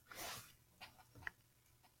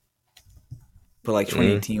 But like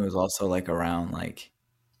 2018 was also like around like,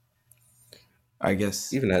 I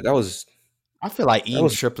guess even that was. I feel like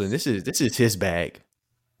Eames Triplin. This is his bag.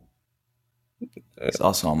 It's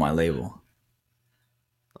also on my label.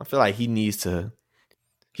 I feel like he needs to.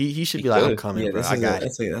 He should be like, I'm coming, bro. I got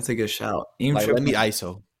it. That's a good shout. Like, let me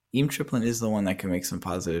ISO. Eames Triplin is the one that can make some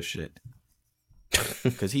positive shit.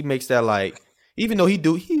 Because he makes that like, even though he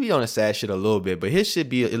be on a sad shit a little bit, but his shit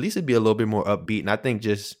be at least it'd be a little bit more upbeat. And I think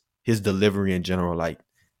just his delivery in general, like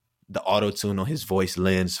the auto-tune on his voice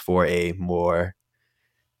lends for a more,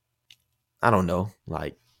 I don't know,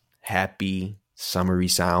 like happy, summery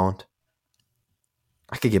sound.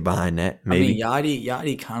 I could get behind that. I Maybe. mean,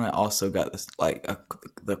 Yachty kind of also got this like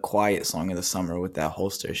the quiet song of the summer with that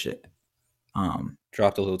holster shit.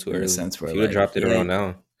 Dropped a little too in the early. sense where, If you would have like, dropped it yeah. around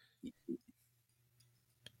now.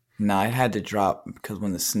 Nah, it had to drop because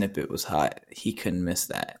when the snippet was hot, he couldn't miss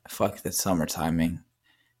that. Fuck the summer timing.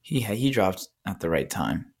 He dropped at the right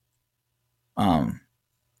time.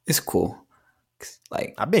 It's cool.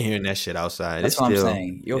 Like, I've been hearing that shit outside. that's It's what still, I'm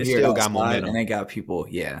saying. You'll it hear it still outside, got momentum. and it got people.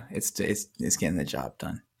 Yeah, it's getting the job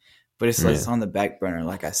done. But it's like, Yeah. it's on the back burner.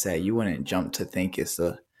 Like I said, you wouldn't jump to think it's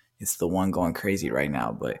the one going crazy right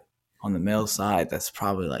now. But on the male side, that's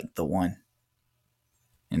probably like the one.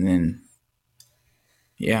 And then,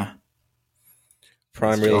 yeah,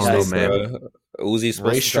 Prime That's real strong, estate, man. bro. Uzi's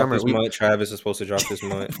supposed Ray to drop Shremmer, this we- month. Travis is supposed to drop this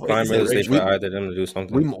month. Wait, Prime is it real Ray estate for Shremmer? either of them to do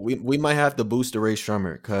something. We might have to boost the Ray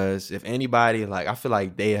Strummer because if anybody, like, I feel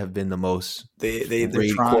like they have been the most they're quote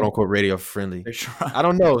trying. unquote radio friendly. They're trying. I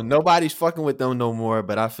don't know. Nobody's fucking with them no more.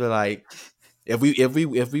 But I feel like if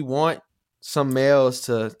we want some males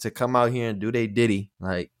to come out here and do their ditty,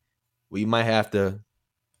 like, we might have to,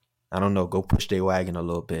 I don't know, go push their wagon a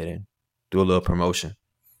little bit and do a little promotion.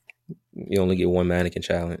 You only get one mannequin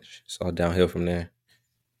challenge. It's all downhill from there.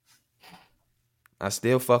 I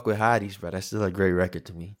still fuck with Hotties, bro. That's still a great record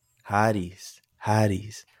to me. Hotties.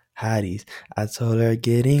 I told her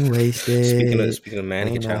getting wasted. Speaking of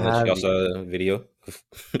mannequin Ain't no challenge, y'all hobby. saw a video of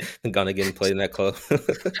Gunna getting played in that club.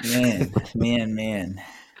 Man.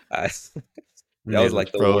 That was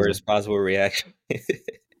like the worst possible reaction.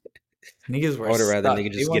 Niggas were. I would have rather stuck. nigga They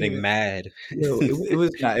just weren't getting even- mad. Yo, it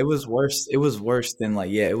was not. It was worse. It was worse than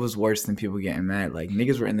it was worse than people getting mad. Like,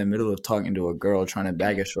 niggas were in the middle of talking to a girl trying to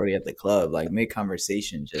bag a shorty at the club, like mid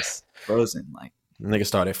conversation, just frozen. Like Nigga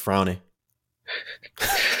started frowning.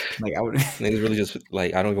 I would. Niggas really just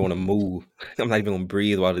like, I don't even want to move. I'm not even gonna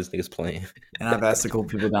breathe while this nigga's playing. And I've asked a couple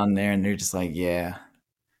people down there, and they're just like, yeah,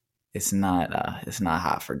 it's not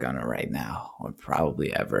hot for Gunna right now, or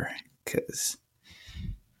probably ever, because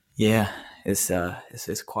yeah,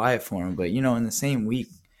 it's quiet for him. But in the same week,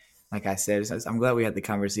 like I said, I'm glad we had the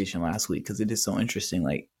conversation last week because it is so interesting.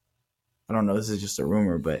 Like, I don't know, this is just a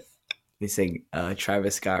rumor, but they say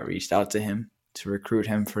Travis Scott reached out to him to recruit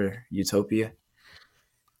him for Utopia.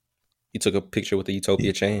 You took a picture with the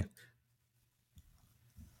Utopia chain.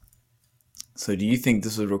 So do you think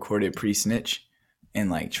this was recorded pre-snitch and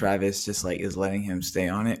like Travis just like is letting him stay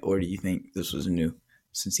on it, or do you think this was new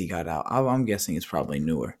since he got out? I'm guessing it's probably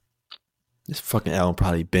newer. This fucking album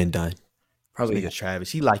probably been done. Probably. Nigga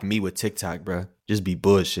Travis, he like me with TikTok, bro. Just be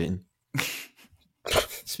bullshitting.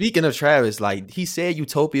 Speaking of Travis, like, he said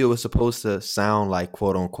Utopia was supposed to sound like,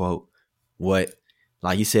 quote unquote, what?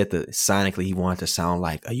 Like, he said that sonically he wanted to sound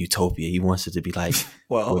like a Utopia. He wants it to be like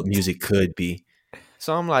Well, what music could be.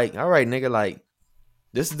 So I'm like, all right, nigga, like,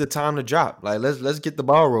 this is the time to drop. Like, let's get the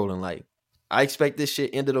ball rolling. Like, I expect this shit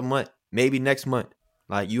end of the month, maybe next month.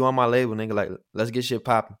 Like, you on my label, nigga. Like, let's get shit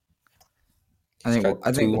popping. I think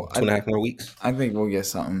two and a half more weeks. I think we'll get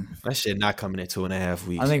something. That shit not coming in 2.5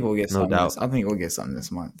 weeks. I think we'll get no something. doubt. I think we'll get something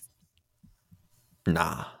this month.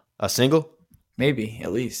 Nah, a single? Maybe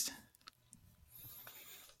at least.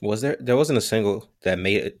 Was there wasn't a single that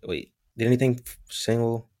made it? Wait, did anything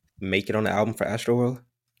single make it on the album for Astroworld?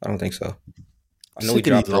 I don't think so. I know we Sick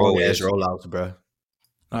of dropped these long Throwaways. ass rollouts, bro.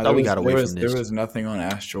 No, Thought we got away there was, from this. There was nothing on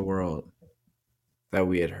Astroworld that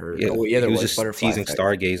we had heard. Yeah, There he was was just Butterfly teasing Effect.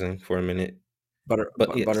 stargazing for a minute.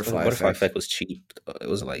 Butterfly Butterfly Effect. Effect was cheap. It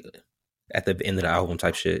was like at the end of the album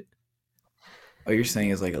type shit. Oh, you're saying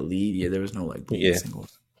it's like a lead? Yeah, there was no like lead Yeah.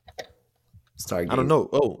 singles. Stargate. I don't know.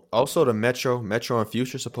 Oh, also the Metro and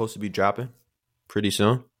Future supposed to be dropping pretty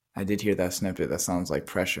soon. I did hear that snippet. That sounds like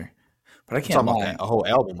pressure, but I I'm can't talking about lie. that, a whole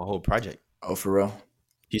album, a whole project. Oh, for real?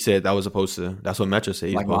 He said that was supposed to. That's what Metro said.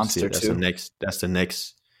 He's Like supposed to see Monster it. That's 2? the next. That's the next.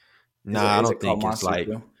 Is Nah, it- I is don't it called think it's Monster like.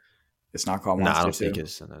 2? It's not called Nah, Monster I don't 2. think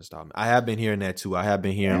it's an installment. I have been hearing that too. I have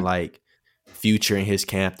been hearing Yeah. like Future in his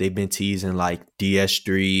camp. They've been teasing like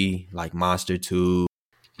DS3, like Monster 2.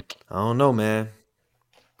 I don't know, man.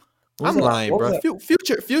 What was I'm that- lying, what bro.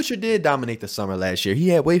 was Future did dominate the summer last year. He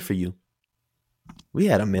had Wait For You. We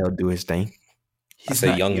had a male do his thing. He's say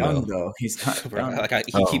not young, though. though. He's not Bro, young. like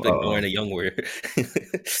he Oh, keep ignoring the young word.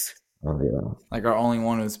 Oh yeah. Like our only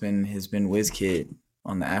one has been WizKid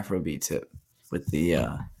on the Afrobeat tip with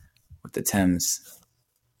the Thames.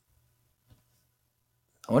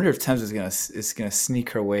 I wonder if Thames is gonna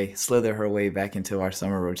slither her way back into our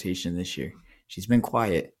summer rotation this year. She's been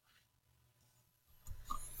quiet.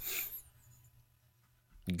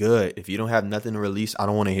 Good. If you don't have nothing to release, I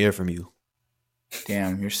don't want to hear from you.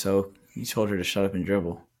 Damn, you told her to shut up and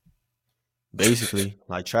dribble. Basically,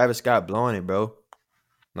 like Travis Scott blowing it, bro.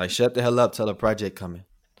 Like, shut the hell up till the project coming.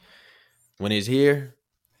 When it's here,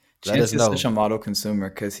 let Chance us is know. such a model consumer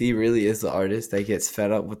because he really is the artist that gets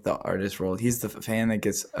fed up with the artist roll. He's the fan that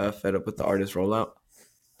gets fed up with the artist rollout.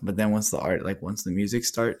 But then once the music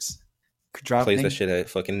starts dropping, Plays that shit at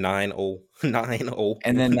fucking 9:00,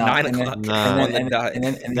 and then 9 o'clock on the dot.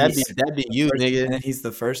 That'd be you, nigga. And then he's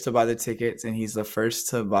the first to buy the tickets, and he's the first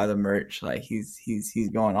to buy the merch. Like he's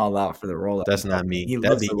going all out for the rollout. That's not me. He That'd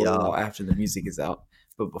loves be the y'all. rollout after the music is out.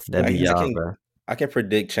 But before That'd be y'all, bro. I can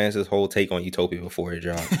predict Chance's whole take on Utopia before it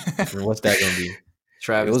drops. What's that gonna be?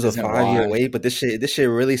 Travis, It was a isn't 5-year live. wait, but this shit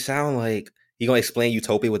really sound like he gonna explain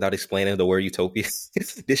Utopia without explaining the word Utopia.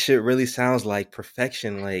 This shit really sounds like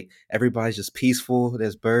perfection. Like everybody's just peaceful.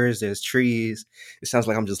 There's birds, there's trees. It sounds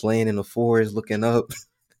like I'm just laying in the forest looking up.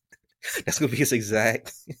 That's gonna be his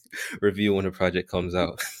exact review when the project comes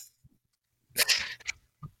out.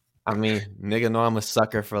 I mean, nigga know I'm a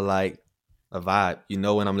sucker for like a vibe. You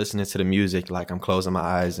know, when I'm listening to the music, like I'm closing my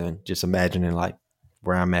eyes and just imagining like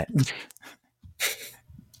where I'm at.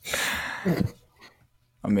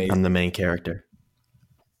 Amazing. I'm the main character.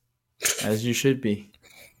 As you should be.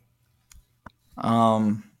 I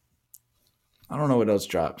don't know what else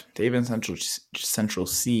dropped. Dave and Central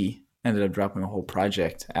C ended up dropping a whole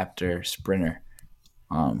project after Sprinter.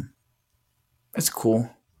 It's cool.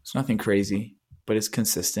 It's nothing crazy, but it's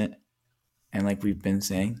consistent. And like we've been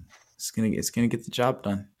saying, it's gonna get the job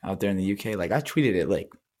done out there in the UK. Like I tweeted it,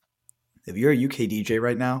 like if you're a UK DJ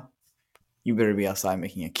right now, you better be outside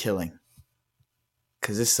making a killing.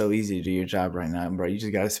 Cause it's so easy to do your job right now, bro. You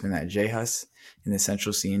just gotta spin that J Hus and the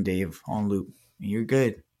Central C and Dave on loop. And you're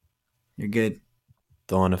good. You're good.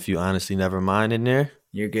 Throwing a few honestly never mind in there.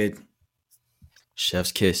 You're good.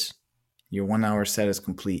 Chef's kiss. Your 1 hour set is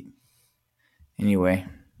complete. Anyway,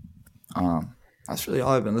 that's really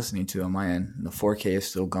all I've been listening to on my end. The 4K is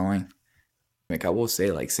still going. Like I will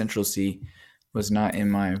say, like Central C was not in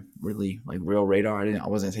my really like real radar. I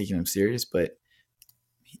wasn't taking him serious, but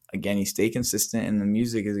again, he stayed consistent, and the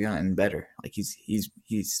music has gotten better. Like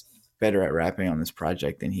he's better at rapping on this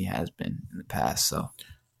project than he has been in the past. So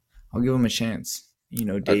I'll give him a chance. You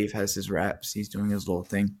know, Dave has his raps. He's doing his little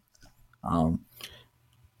thing.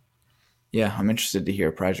 Yeah, I'm interested to hear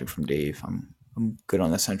a project from Dave. I'm good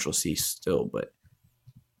on the Central C still, but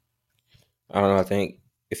I don't know. I think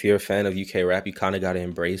if you're a fan of UK rap, you kind of got to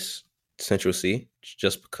embrace Central C,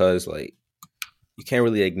 just because like you can't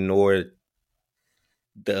really ignore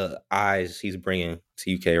the eyes he's bringing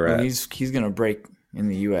to UK rap. well, he's gonna break in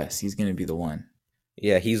the US. He's gonna be the one.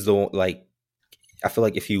 Yeah, he's the one. Like, I feel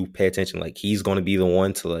like if you pay attention, like he's going to be the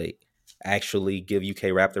one to like actually give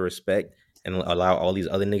UK rap the respect and allow all these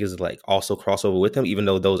other niggas to like also cross over with him, even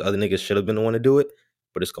though those other niggas should have been the one to do it.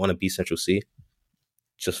 But it's going to be Central C,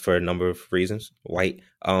 just for a number of reasons. White,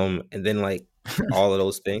 and then like all of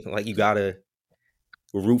those things, like you gotta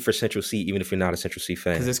root for Central C, even if you're not a Central C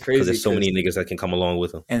fan. Because it's crazy. Because there's so many niggas that can come along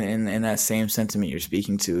with him. And that same sentiment you're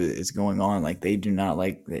speaking to is going on. Like they do not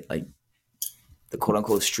like the quote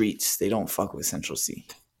unquote streets. They don't fuck with Central C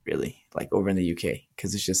really, like over in the UK,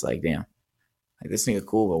 because it's just like damn, like this nigga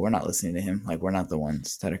cool, but we're not listening to him. Like we're not the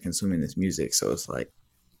ones that are consuming this music. So it's like,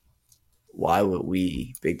 why would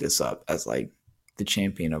we big this up as like the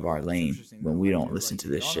champion of our lane when we don't listen to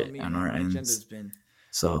this shit on our ends?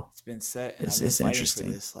 So It's been set. It's I've been fighting interesting.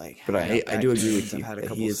 For this, like, but I do agree with I've you had a that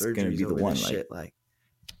couple he is going to surgeries be the over one. this Like shit, like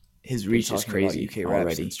his reach is talking about crazy UK rap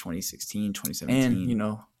already. since 2016, 2017. And you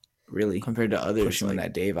know, really compared to others, pushing when like,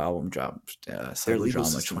 that Dave album dropped, their Psycho legal Drama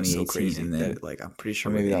system is so 2018, crazy and then that like I'm pretty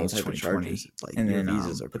sure or maybe with that any was type of 2020, charges, like and your then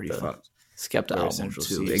visas are with pretty the fucked. Skepta Whereas album Central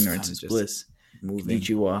too, C is Ignorance kinda is just Bliss, moving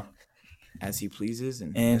Konnichiwa. as he pleases,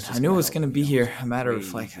 and And it's just I knew it gonna was help, going to you be know, here a matter way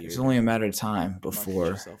of like, easier it's to only a matter of time market before,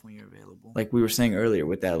 yourself when you're available. like we were saying earlier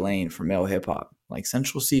with that lane for male hip hop, like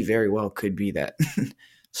Central C very well could be that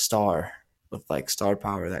star with like star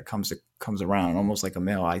power that comes around, almost like a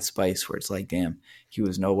male Ice Spice, where it's like, damn, he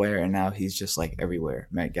was nowhere and now he's just like everywhere.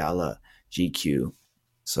 Met Gala, GQ.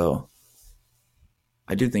 So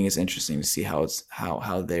I do think it's interesting to see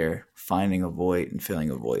how they're finding a void and filling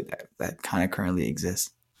a void that kind of currently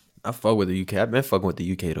exists. I fuck with the UK. I've been fucking with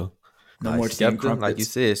the UK though. No Like, more Tea and Skepta, like you Crumpets.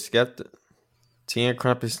 said, Skepta, tea and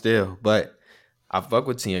crumpets still, but I fuck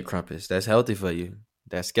with tea and crumpets. That's healthy for you.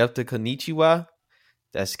 That Skepta Konnichiwa,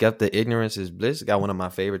 that Skepta Ignorance is Bliss got one of my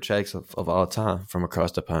favorite tracks of all time from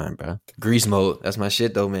Across the Pond, bro. Grease Mode, that's my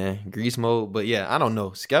shit though, man. Grease Mode, but yeah, I don't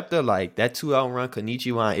know. Skepta, like that 2-album run,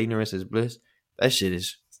 Konnichiwa and Ignorance is Bliss, that shit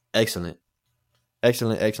is excellent.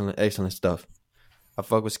 Excellent stuff. I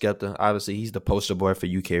fuck with Skepta. Obviously, he's the poster boy for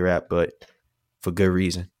UK rap, but for good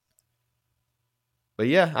reason. But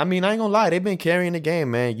yeah, I mean, I ain't gonna lie, they've been carrying the game,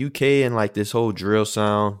 man. UK and like this whole drill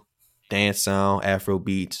sound, dance sound, Afro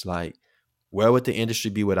beats, like where would the industry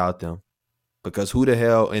be without them? Because who the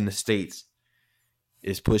hell in the States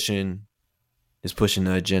is pushing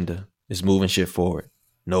the agenda, is moving shit forward?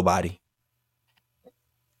 Nobody.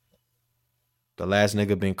 The last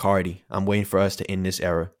nigga been Cardi. I'm waiting for us to end this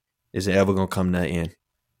era. Is it ever gonna come to an end?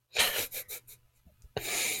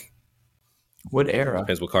 What era?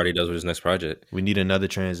 Depends what Cardi does with his next project. We need another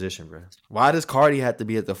transition, bro. Why does Cardi have to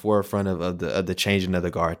be at the forefront of the changing of the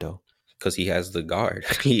guard though? Because he has the guard.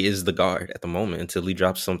 He is the guard at the moment until he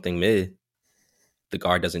drops something mid. The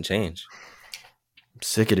guard doesn't change. I'm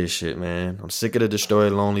sick of this shit, man. I'm sick of the Destroy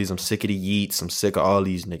Lonelys. I'm sick of the Yeats. I'm sick of all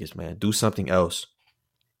these niggas, man. Do something else.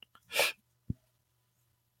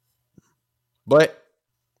 But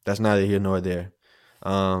that's neither here nor there.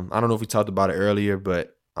 I don't know if we talked about it earlier,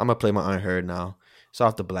 but I'm going to play my Unheard now. It's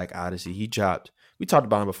off the Black Odyssey. We talked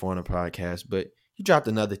about him before on the podcast, but he dropped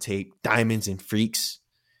another tape, Diamonds and Freaks.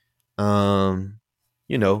 You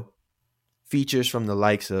know, features from the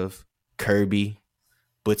likes of Kirby.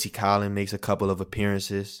 Bootsy Collin makes a couple of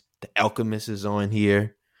appearances. The Alchemist is on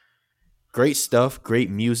here. Great stuff, great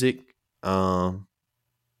music. A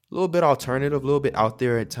little bit alternative, a little bit out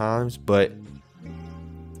there at times, but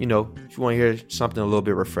you know, if you want to hear something a little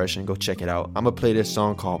bit refreshing, go check it out. I'm gonna play this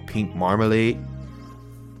song called Pink Marmalade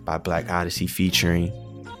by Black Odyssey featuring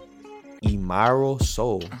Imaro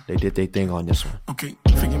Soul. They did their thing on this one. Okay,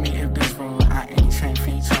 forgive me if this wrong. I ain't same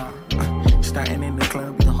feature. Starting in the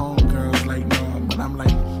club with the homegirls like no, but I'm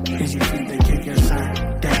like, is you feel the kick your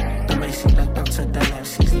side? That the way she looked up to the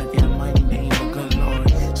left, she's looking at my name. Oh good lord,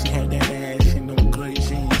 she had that ass in them good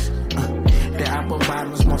jeans. The apple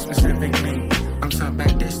bottoms, more specifically. I'm so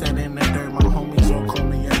back this, that in the dirt. My homies don't call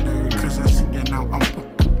me a nerd, cause I see you now.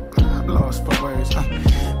 I'm lost for words.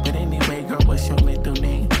 But anyway, girl, what's your middle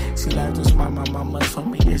name? She likes to smile, my mama told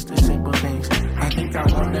me it's the simple things. I think I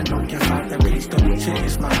wanna know your father, please don't chill,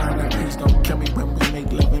 it's my honor. Please don't kill me when we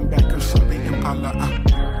make living back or something Impala.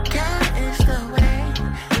 Girl, it's the way.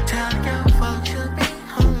 Tell your folks you'll be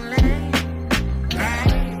home late.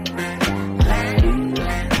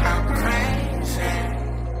 I'm crazy.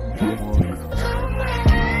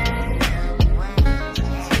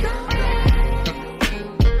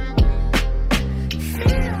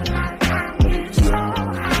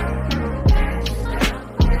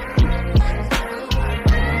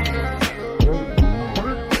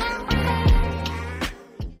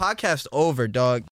 Podcast over, dog.